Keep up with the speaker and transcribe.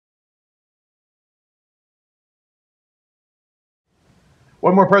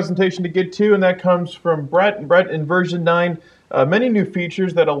One more presentation to get to, and that comes from Brett. Brett, in version 9, many new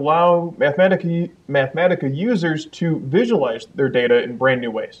features that allow Mathematica users to visualize their data in brand new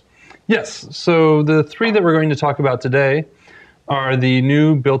ways. Yes, so the three that we're going to talk about today are the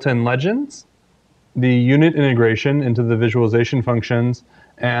new built-in legends, the unit integration into the visualization functions,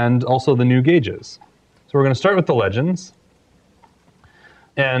 and also the new gauges. So we're going to start with the legends.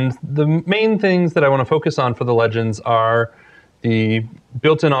 And the main things that I want to focus on for the legends are the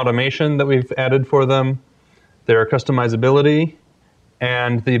built-in automation that we've added for them, their customizability,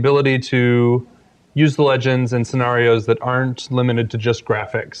 and the ability to use the legends in scenarios that aren't limited to just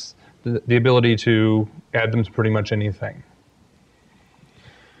graphics, the ability to add them to pretty much anything.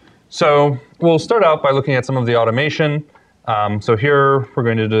 So we'll start out by looking at some of the automation. So here we're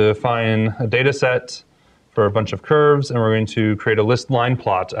going to define a data set for a bunch of curves, and we're going to create a list line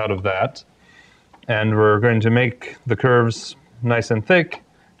plot out of that. And we're going to make the curves nice and thick,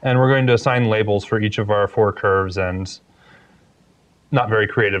 and we're going to assign labels for each of our 4 curves, and not very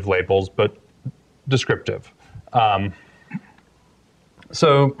creative labels, but descriptive.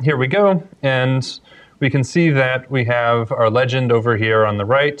 So here we go, and we can see that we have our legend over here on the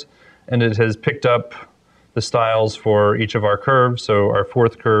right, and it has picked up the styles for each of our curves. So our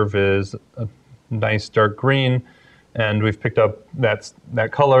 4th curve is a nice dark green, and we've picked up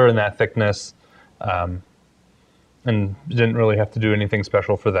that color and that thickness, and didn't really have to do anything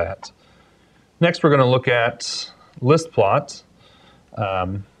special for that. Next, we're going to look at list plot.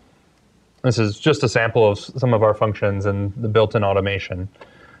 This is just a sample of some of our functions and the built-in automation.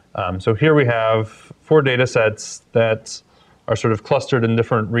 So here we have 4 data sets that are sort of clustered in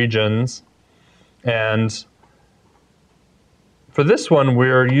different regions. And for this one,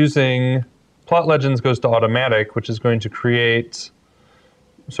 we're using plot legends goes to automatic, which is going to create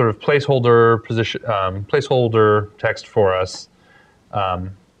sort of placeholder text for us.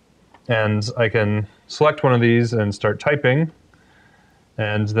 And I can select one of these and start typing.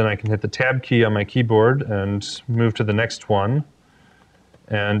 And then I can hit the Tab key on my keyboard and move to the next one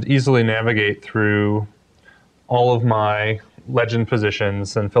and easily navigate through all of my legend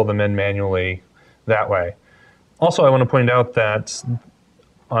positions and fill them in manually that way. Also, I want to point out that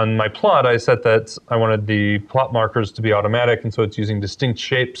on my plot, I set that I wanted the plot markers to be automatic, and so it's using distinct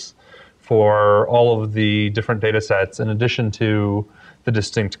shapes for all of the different data sets in addition to the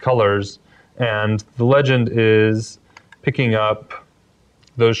distinct colors. And the legend is picking up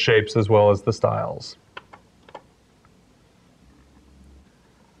those shapes as well as the styles.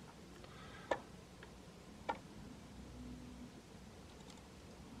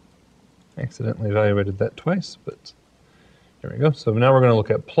 Accidentally evaluated that twice, but there we go. So now we're going to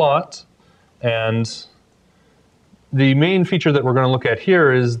look at plot. And the main feature that we're going to look at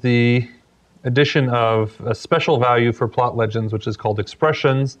here is the addition of a special value for plot legends, which is called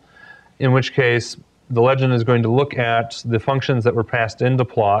expressions, in which case the legend is going to look at the functions that were passed into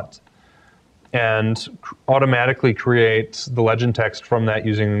plot and automatically create the legend text from that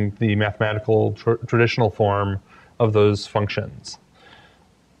using the mathematical traditional form of those functions.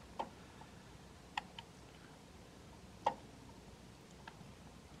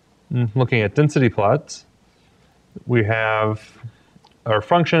 Looking at density plots, we have our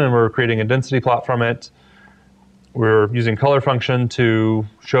function and we're creating a density plot from it. We're using color function to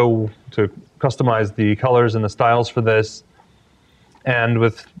customize the colors and the styles for this. And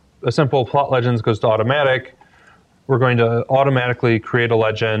with a simple plot legends goes to automatic, we're going to automatically create a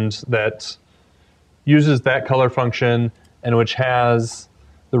legend that uses that color function and which has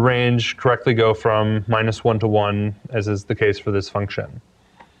the range correctly go from -1 to 1, as is the case for this function.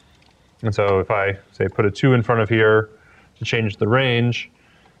 And so if I, say, put a 2 in front of here to change the range,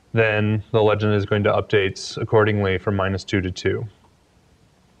 then the legend is going to update accordingly from -2 to 2.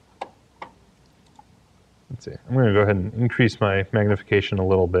 Let's see. I'm going to go ahead and increase my magnification a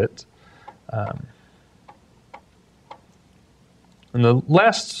little bit. And the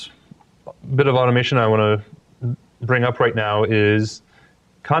last bit of automation I want to bring up right now is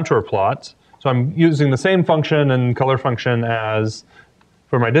contour plot. So I'm using the same function and color function as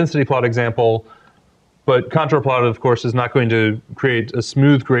for my density plot example, but contour plot, of course, is not going to create a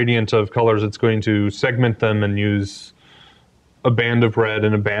smooth gradient of colors. It's going to segment them and use a band of red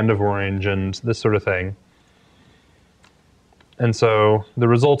and a band of orange and this sort of thing. And so the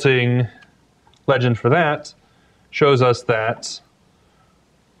resulting legend for that shows us that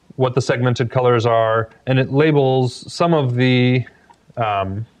what the segmented colors are, and it labels some of the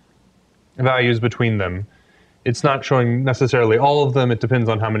values between them. It's not showing necessarily all of them. It depends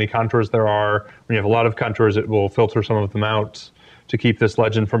on how many contours there are. When you have a lot of contours, it will filter some of them out to keep this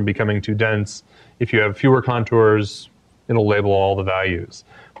legend from becoming too dense. If you have fewer contours, it'll label all the values.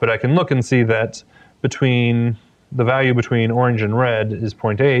 But I can look and see that the value between orange and red is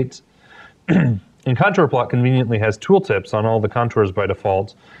 0.8. And Contour Plot conveniently has tooltips on all the contours by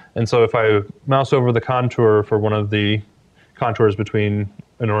default. And so if I mouse over the contour for one of the contours between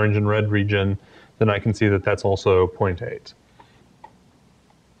an orange and red region, then I can see that that's also 0.8.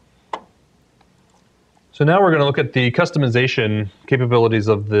 So now we're going to look at the customization capabilities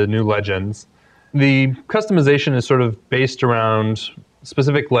of the new legends. The customization is sort of based around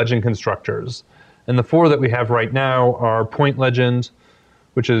specific legend constructors. And the 4 that we have right now are point legend,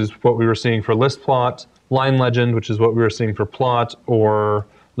 which is what we were seeing for list plot, line legend, which is what we were seeing for plot or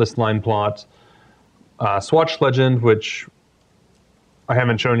list line plot, swatch legend, which I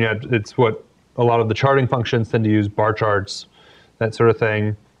haven't shown yet. It's what a lot of the charting functions tend to use, bar charts, that sort of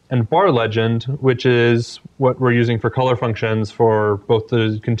thing. And bar legend, which is what we're using for color functions for both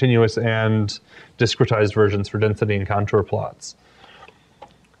the continuous and discretized versions for density and contour plots.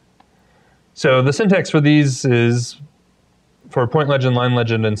 So the syntax for these is, for point legend, line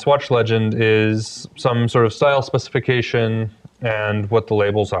legend, and swatch legend, is some sort of style specification and what the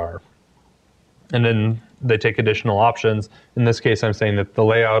labels are. And then they take additional options. In this case, I'm saying that the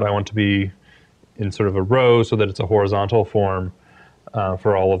layout I want to be in sort of a row so that it's a horizontal form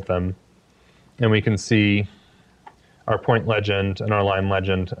for all of them. And we can see our point legend and our line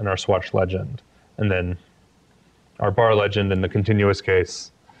legend and our swatch legend. And then our bar legend in the continuous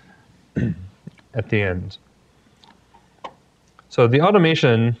case at the end. So the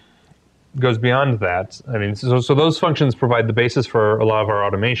automation goes beyond that. I mean, so those functions provide the basis for a lot of our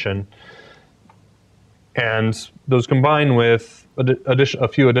automation. And those combine with a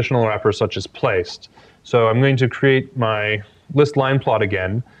few additional wrappers such as placed. So I'm going to create my list line plot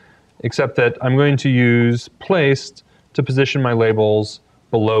again, except that I'm going to use placed to position my labels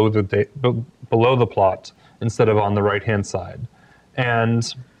below the plot instead of on the right-hand side.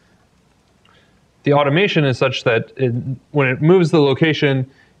 And the automation is such that when it moves the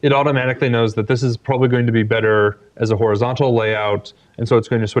location, it automatically knows that this is probably going to be better as a horizontal layout, and so it's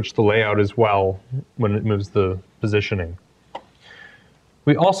going to switch the layout as well when it moves the positioning.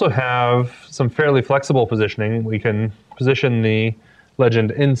 We also have some fairly flexible positioning. We can position the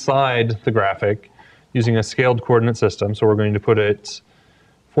legend inside the graphic using a scaled coordinate system. So we're going to put it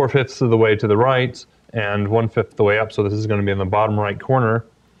 4/5 of the way to the right and 1/5 the way up. So this is going to be in the bottom right corner.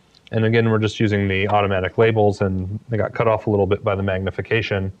 And again, we're just using the automatic labels, and they got cut off a little bit by the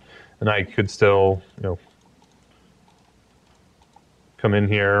magnification. And I could still, come in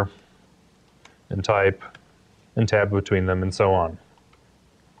here and type and tab between them and so on.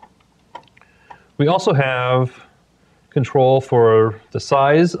 We also have control for the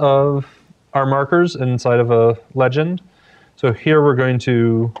size of our markers inside of a legend. So here we're going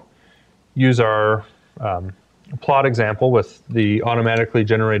to use our plot example with the automatically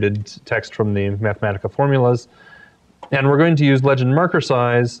generated text from the Mathematica formulas. And we're going to use legend marker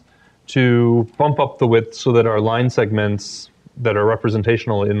size to bump up the width so that our line segments that are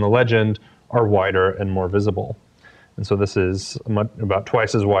representational in the legend are wider and more visible. And so this is about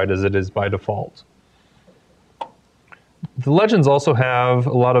twice as wide as it is by default. The legends also have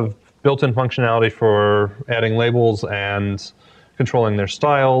a lot of built-in functionality for adding labels and controlling their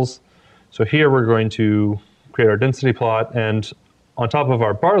styles. So here we're going to create our density plot, and on top of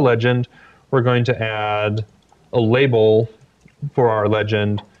our bar legend, we're going to add a label for our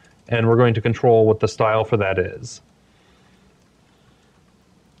legend, and we're going to control what the style for that is.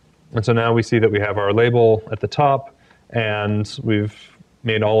 And so now we see that we have our label at the top, and we've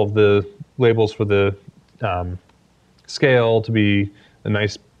made all of the labels for the scale to be a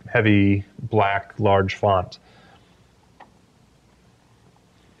nice, heavy, black, large font.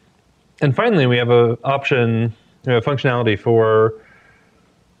 And finally, we have an option, functionality for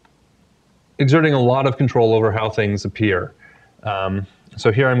exerting a lot of control over how things appear.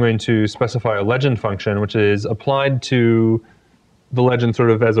 So here I'm going to specify a legend function, which is applied to the legend sort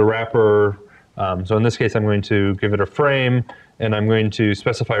of as a wrapper. So in this case, I'm going to give it a frame, and I'm going to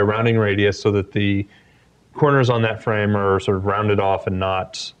specify a rounding radius so that the corners on that frame are sort of rounded off and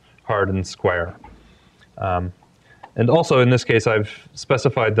not hard and square. And also in this case, I've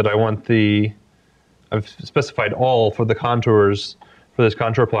specified that I've specified all for the contours for this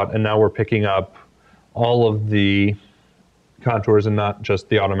contour plot, and now we're picking up all of the contours and not just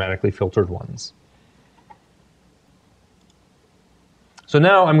the automatically filtered ones. So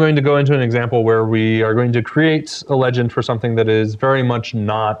now I'm going to go into an example where we are going to create a legend for something that is very much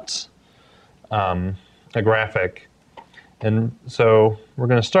not a graphic. And so we're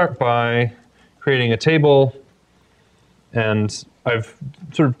going to start by creating a table, and I've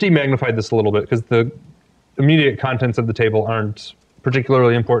sort of demagnified this a little bit because the immediate contents of the table aren't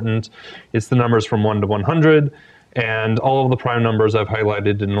particularly important. It's the numbers from 1 to 100, and all of the prime numbers I've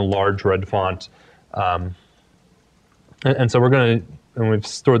highlighted in a large red font. And so we're going to, and we've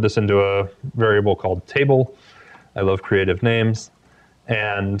stored this into a variable called table. I love creative names.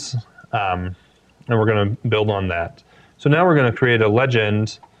 And we're going to build on that. So now we're going to create a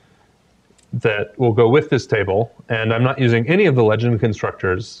legend that will go with this table. And I'm not using any of the legend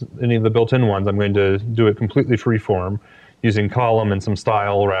constructors, any of the built-in ones. I'm going to do it completely free form, using column and some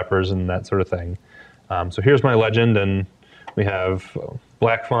style wrappers and that sort of thing. So here's my legend, and we have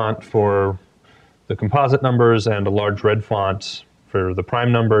black font for the composite numbers and a large red font for the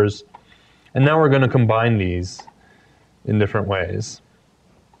prime numbers. And now we're going to combine these in different ways.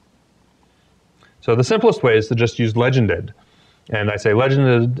 So the simplest way is to just use legended. And I say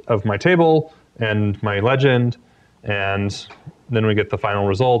legended of my table and my legend, and then we get the final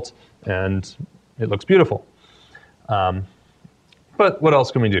result, and it looks beautiful. But what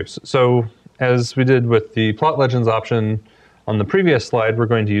else can we do? So as we did with the plot legends option on the previous slide, we're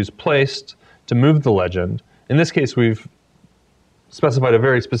going to use placed to move the legend. In this case, we've specified a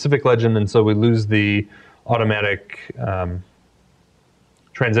very specific legend, and so we lose the automatic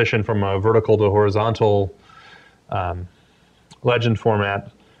transition from a vertical to horizontal legend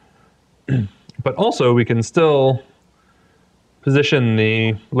format. But also, we can still position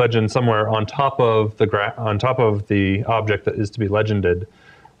the legend somewhere on top of the object that is to be legended.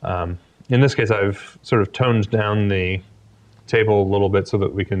 In this case, I've sort of toned down the table a little bit so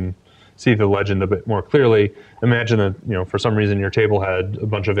that we can see the legend a bit more clearly. Imagine that, you know, for some reason your table had a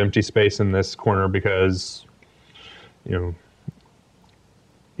bunch of empty space in this corner because, you know,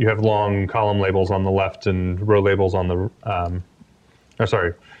 you have long column labels on the left and row labels on the,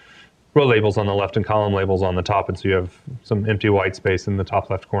 row labels on the left and column labels on the top, and so you have some empty white space in the top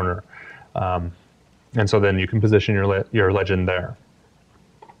left corner. And so then you can position your legend there.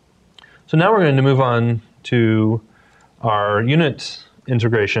 So now we're going to move on to our unit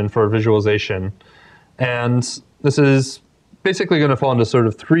integration for visualization. And this is basically going to fall into sort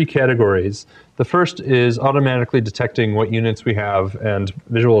of three categories. The first is automatically detecting what units we have and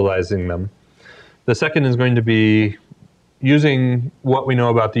visualizing them. The second is going to be using what we know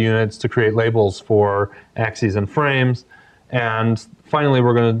about the units to create labels for axes and frames. And finally,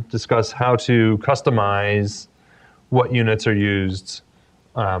 we're going to discuss how to customize what units are used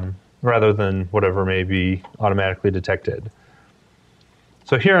rather than whatever may be automatically detected.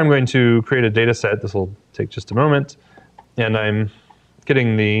 So here I'm going to create a data set. This will take just a moment. And I'm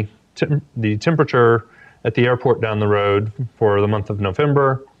getting the temperature at the airport down the road for the month of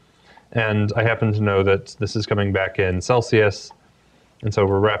November. And I happen to know that this is coming back in Celsius. And so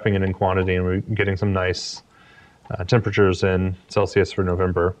we're wrapping it in quantity, and we're getting some nice temperatures in Celsius for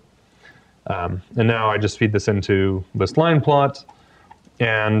November. And now I just feed this into this line plot,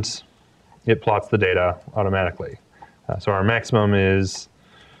 and it plots the data automatically. So our maximum is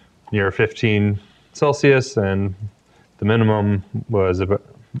near 15 Celsius, and the minimum was about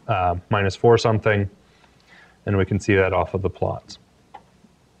 -4 something, and we can see that off of the plot.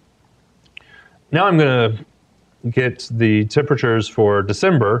 Now I'm going to get the temperatures for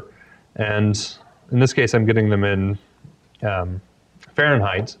December, and in this case I'm getting them in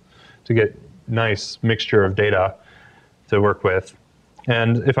Fahrenheit to get nice mixture of data to work with.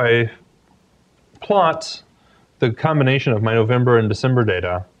 And if I plot the combination of my November and December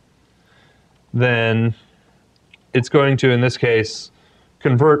data, then it's going to, in this case,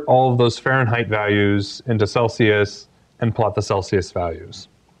 convert all of those Fahrenheit values into Celsius and plot the Celsius values.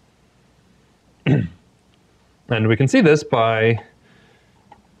 And we can see this by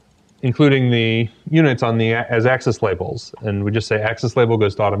including the units on the as axis labels. And we just say axis label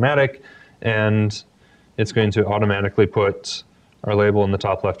goes to automatic, and it's going to automatically put our label in the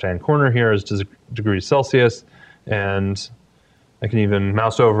top left-hand corner here as degrees Celsius. And I can even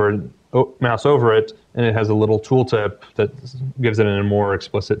mouse over it, and it has a little tooltip that gives it in a more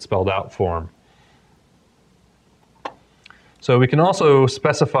explicit spelled out form. So we can also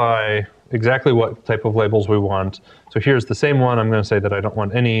specify exactly what type of labels we want. So here's the same one. I'm going to say that I don't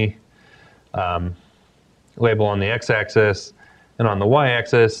want any label on the x-axis, and on the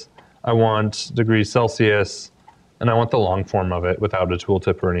y-axis I want degrees Celsius, and I want the long form of it without a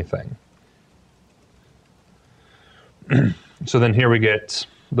tooltip or anything. So then here we get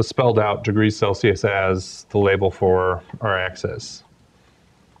the spelled out degrees Celsius as the label for our axis.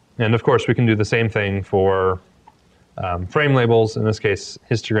 And of course we can do the same thing for frame labels, in this case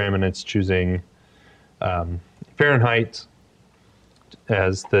histogram, and it's choosing Fahrenheit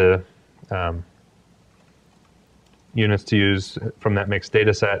as the units to use from that mixed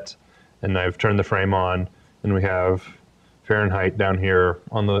data set, and I've turned the frame on, and we have Fahrenheit down here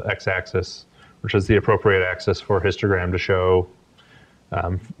on the x-axis, which is the appropriate axis for histogram to show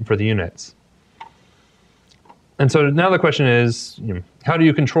for the units. And so now the question is, how do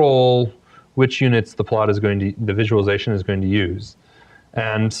you control which units the visualization is going to use?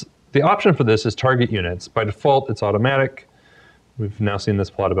 And the option for this is target units. By default, it's automatic. We've now seen this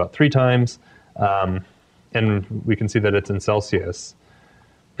plot about 3 times, and we can see that it's in Celsius.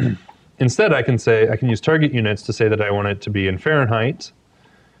 Instead, I can use target units to say that I want it to be in Fahrenheit,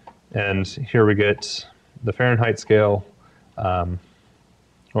 and here we get the Fahrenheit scale,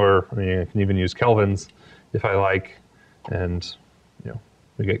 or I can even use kelvins if I like, and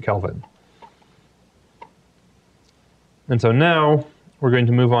we get Kelvin. And so now we're going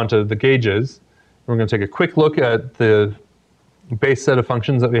to move on to the gauges. We're going to take a quick look at the base set of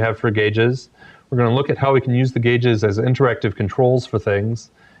functions that we have for gauges. We're going to look at how we can use the gauges as interactive controls for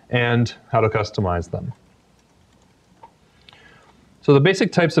things and how to customize them. So the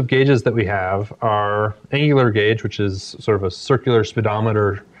basic types of gauges that we have are angular gauge, which is sort of a circular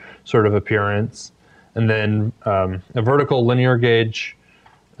speedometer sort of appearance, and then a vertical linear gauge,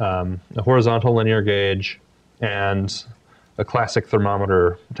 a horizontal linear gauge, and a classic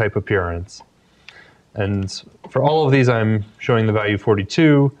thermometer type appearance. And for all of these, I'm showing the value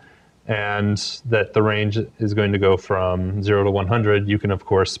 42, and that the range is going to go from 0 to 100. You can, of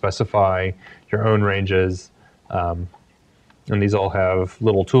course, specify your own ranges. And these all have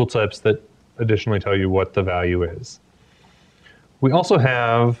little tooltips that additionally tell you what the value is. We also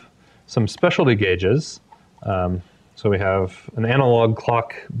have some specialty gauges. So we have an analog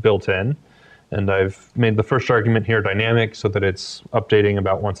clock built in, and I've made the first argument here dynamic so that it's updating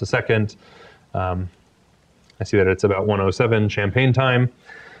about once a second. I see that it's about 1:07 champagne time,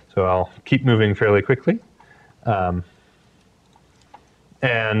 so I'll keep moving fairly quickly. And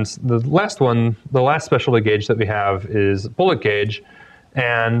the last specialty gauge that we have is bullet gauge,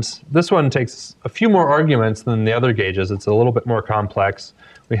 and this one takes a few more arguments than the other gauges. It's a little bit more complex.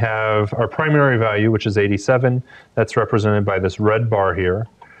 We have our primary value, which is 87. That's represented by this red bar here.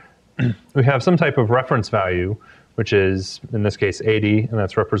 We have some type of reference value, which is, in this case, 80, and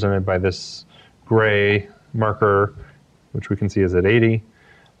that's represented by this gray marker, which we can see is at 80.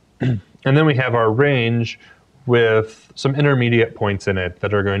 And then we have our range with some intermediate points in it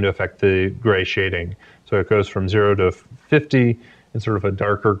that are going to affect the gray shading. So it goes from 0 to 50 in sort of a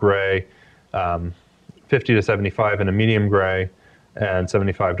darker gray, 50 to 75 in a medium gray, and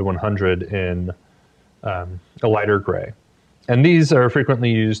 75 to 100 in a lighter gray. And these are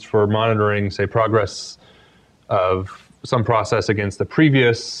frequently used for monitoring, say, progress of some process against the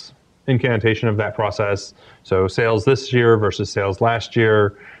previous incantation of that process. So sales this year versus sales last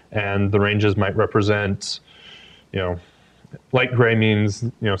year, and the ranges might represent, light gray means,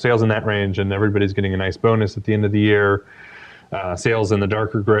 sales in that range and everybody's getting a nice bonus at the end of the year. Sales in the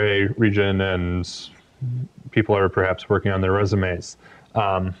darker gray region and people are perhaps working on their resumes.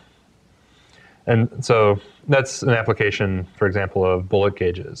 And so that's an application, for example, of bullet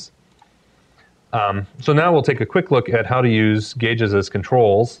gauges. So now we'll take a quick look at how to use gauges as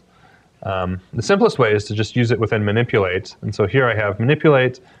controls. The simplest way is to just use it within manipulate. And so here I have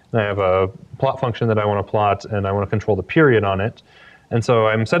manipulate, and I have a plot function that I want to plot, and I want to control the period on it. And so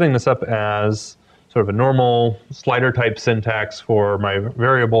I'm setting this up as sort of a normal slider type syntax for my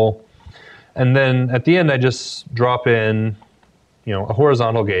variable. And then at the end, I just drop in, a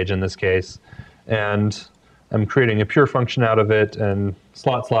horizontal gauge in this case, and I'm creating a pure function out of it. And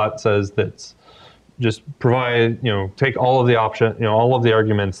slot says that just provide, take all of the all of the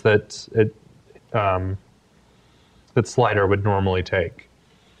arguments that that slider would normally take.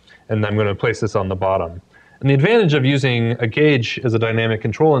 And I'm going to place this on the bottom. And the advantage of using a gauge as a dynamic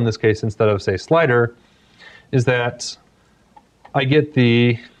control in this case instead of, say, slider is that I get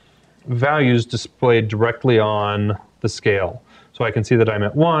the values displayed directly on the scale. So I can see that I'm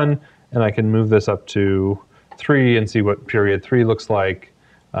at 1, and I can move this up to 3 and see what period 3 looks like,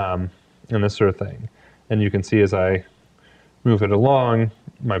 and this sort of thing. And you can see as I move it along,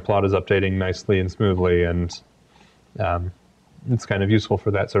 my plot is updating nicely and smoothly, and it's kind of useful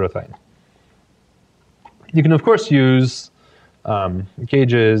for that sort of thing. You can, of course, use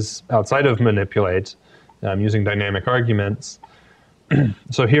gauges outside of manipulate using dynamic arguments.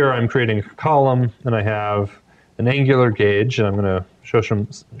 So here I'm creating a column, and I have an angular gauge, and I'm going to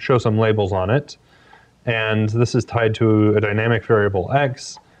show some labels on it. And this is tied to a dynamic variable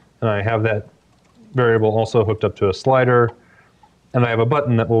x, and I have that variable also hooked up to a slider, and I have a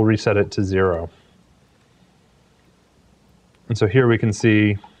button that will reset it to 0. And so here we can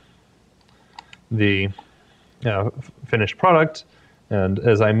see the finished product, and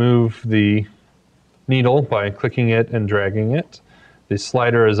as I move the needle by clicking it and dragging it. The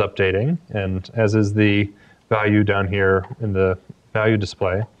slider is updating, and as is the value down here in the value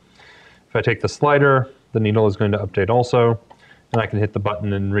display. If I take the slider, the needle is going to update also, and I can hit the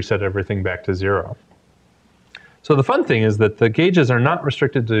button and reset everything back to 0. So the fun thing is that the gauges are not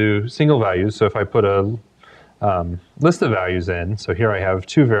restricted to single values. So if I put a list of values in, so here I have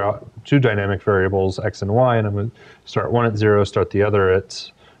two dynamic variables, x and y, and I'm going to start one at 0, start the other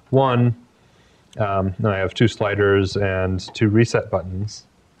at 1. Then I have 2 sliders and 2 reset buttons.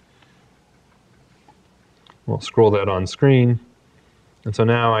 We'll scroll that on screen. And so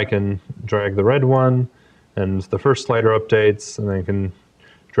now I can drag the red one, and the first slider updates, and I can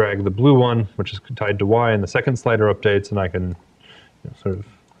drag the blue one, which is tied to y, and the second slider updates, and I can sort of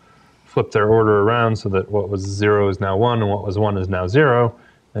flip their order around so that what was 0 is now 1, and what was 1 is now 0,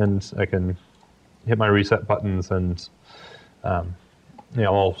 and I can hit my reset buttons and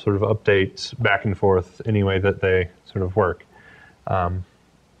I'll sort of update back and forth any way that they sort of work. And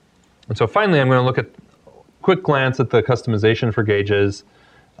so finally, I'm going to look at quick glance at the customization for gauges.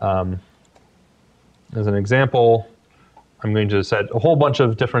 As an example, I'm going to set a whole bunch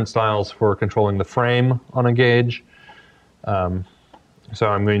of different styles for controlling the frame on a gauge. So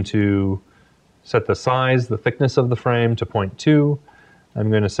I'm going to set the size, the thickness of the frame to 0.2. I'm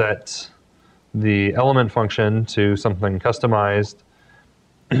going to set the element function to something customized.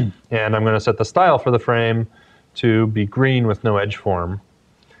 And I'm going to set the style for the frame to be green with no edge form.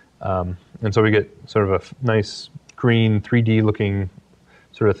 And so we get sort of a nice green 3D looking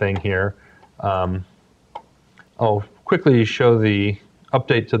sort of thing here. I'll quickly show the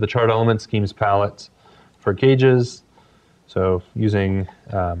update to the chart element schemes palette for gauges. So using,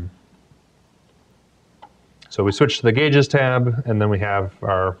 so we switch to the gauges tab, and then we have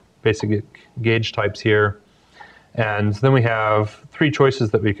our basic gauge types here. And then we have 3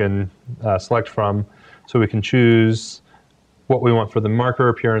 choices that we can select from. So we can choose what we want for the marker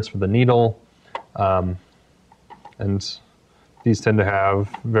appearance for the needle. And these tend to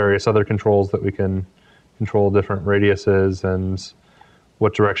have various other controls that we can control different radiuses and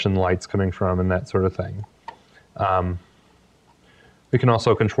what direction the light's coming from and that sort of thing. We can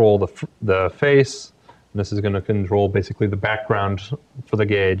also control the face. And this is going to control basically the background for the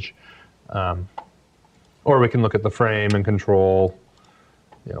gauge. Or we can look at the frame and control,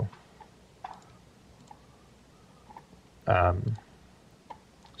 so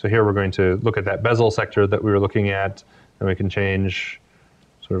here we're going to look at that bezel sector that we were looking at, and we can change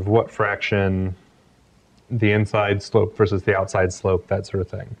sort of what fraction the inside slope versus the outside slope, that sort of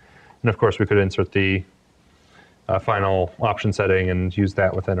thing. And of course, we could insert the final option setting and use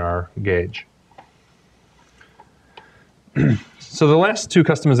that within our gauge. So the last 2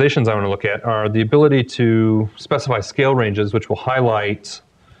 customizations I want to look at are the ability to specify scale ranges, which will highlight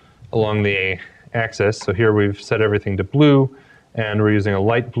along the axis. So here we've set everything to blue, and we're using a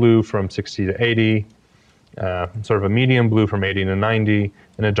light blue from 60 to 80, sort of a medium blue from 80 to 90,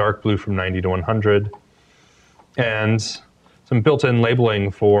 and a dark blue from 90 to 100, and some built-in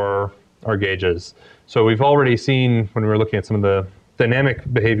labeling for our gauges. So we've already seen, when we were looking at some of the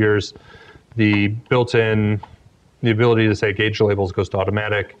dynamic behaviors, the built-in the ability to say gauge labels goes to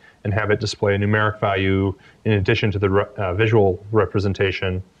automatic and have it display a numeric value in addition to the visual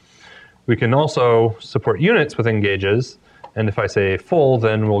representation. We can also support units within gauges, and if I say full,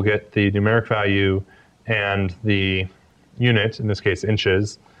 then we'll get the numeric value and the unit, in this case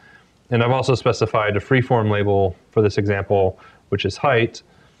inches. And I've also specified a freeform label for this example, which is height.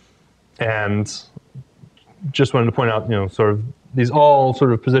 And just wanted to point out, sort of these all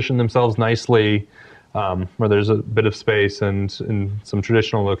sort of position themselves nicely where there's a bit of space and in some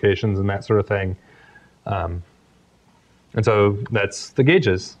traditional locations and that sort of thing. And so that's the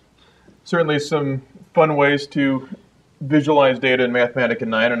gauges. Certainly some fun ways to visualize data in Mathematica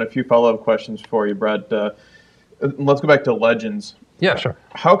 9, and a few follow-up questions for you, Brett. Let's go back to legends. Yeah, sure.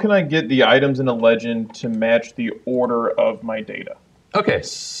 How can I get the items in a legend to match the order of my data? Okay,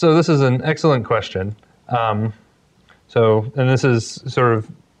 so this is an excellent question. And this is sort of,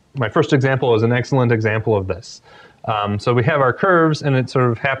 my first example is an excellent example of this. So we have our curves, and it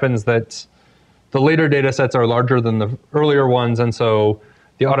sort of happens that the later data sets are larger than the earlier ones, and so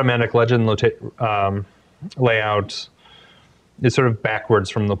the automatic legend layout is sort of backwards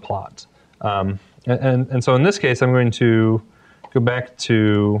from the plot. And so in this case, I'm going to go back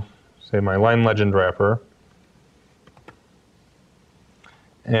to, say, my line legend wrapper.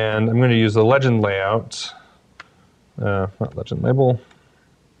 And I'm going to use the legend layout, not legend label,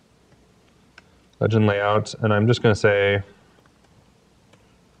 legend layout, and I'm just going to say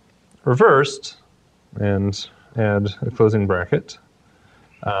reversed and add a closing bracket.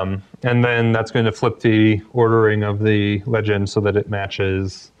 And then that's going to flip the ordering of the legend so that it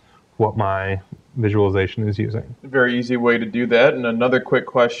matches what my visualization is using. A very easy way to do that. And another quick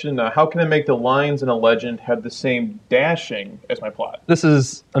question, how can I make the lines in a legend have the same dashing as my plot? This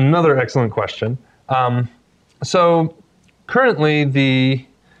is another excellent question. So currently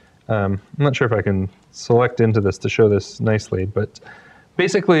I'm not sure if I can select into this to show this nicely, but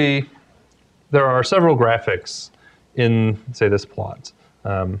basically there are several graphics in, say, this plot.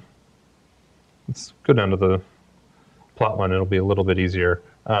 Let's go down to the plot one, it'll be a little bit easier.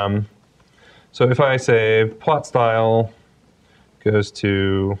 So if I say plot style goes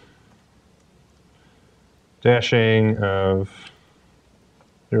to dashing of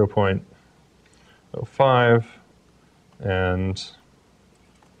 0.05 and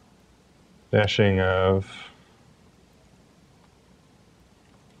dashing of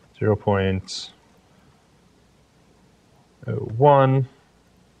 0.01,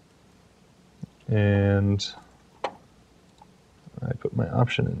 and I put my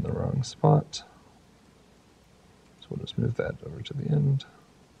option in the wrong spot. So we'll just move that over to the end.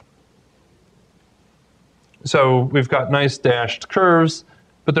 So we've got nice dashed curves,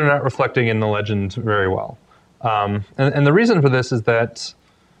 but they're not reflecting in the legend very well. And the reason for this is that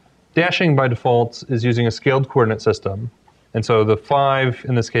dashing by default is using a scaled coordinate system. And so the 5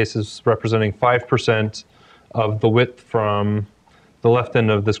 in this case is representing 5% of the width from the left end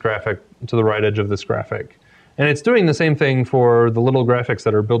of this graphic to the right edge of this graphic. And it's doing the same thing for the little graphics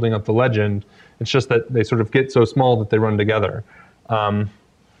that are building up the legend. It's just that they sort of get so small that they run together.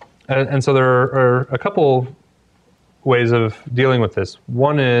 And so there are a couple ways of dealing with this.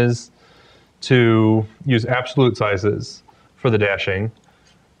 One is to use absolute sizes for the dashing.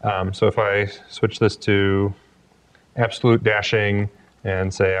 So if I switch this to absolute dashing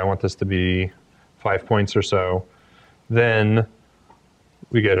and say I want this to be 5 points or so, then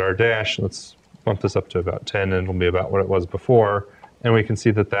we get our dash. Let's bump this up to about 10 and it'll be about what it was before. And we can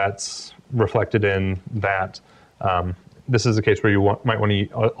see that that's reflected in that. This is a case where you might want to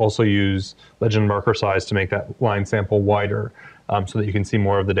also use legend marker size to make that line sample wider so that you can see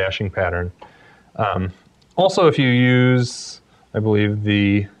more of the dashing pattern. Also, if you use, I believe,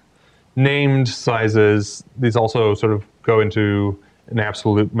 the named sizes, these also sort of go into an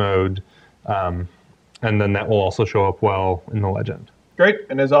absolute mode, and then that will also show up well in the legend. Great,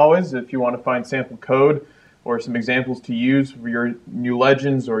 and as always, if you want to find sample code or some examples to use for your new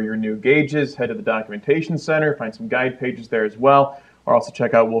legends or your new gauges, head to the Documentation Center, find some guide pages there as well, or also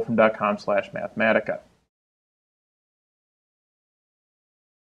check out wolfram.com/mathematica.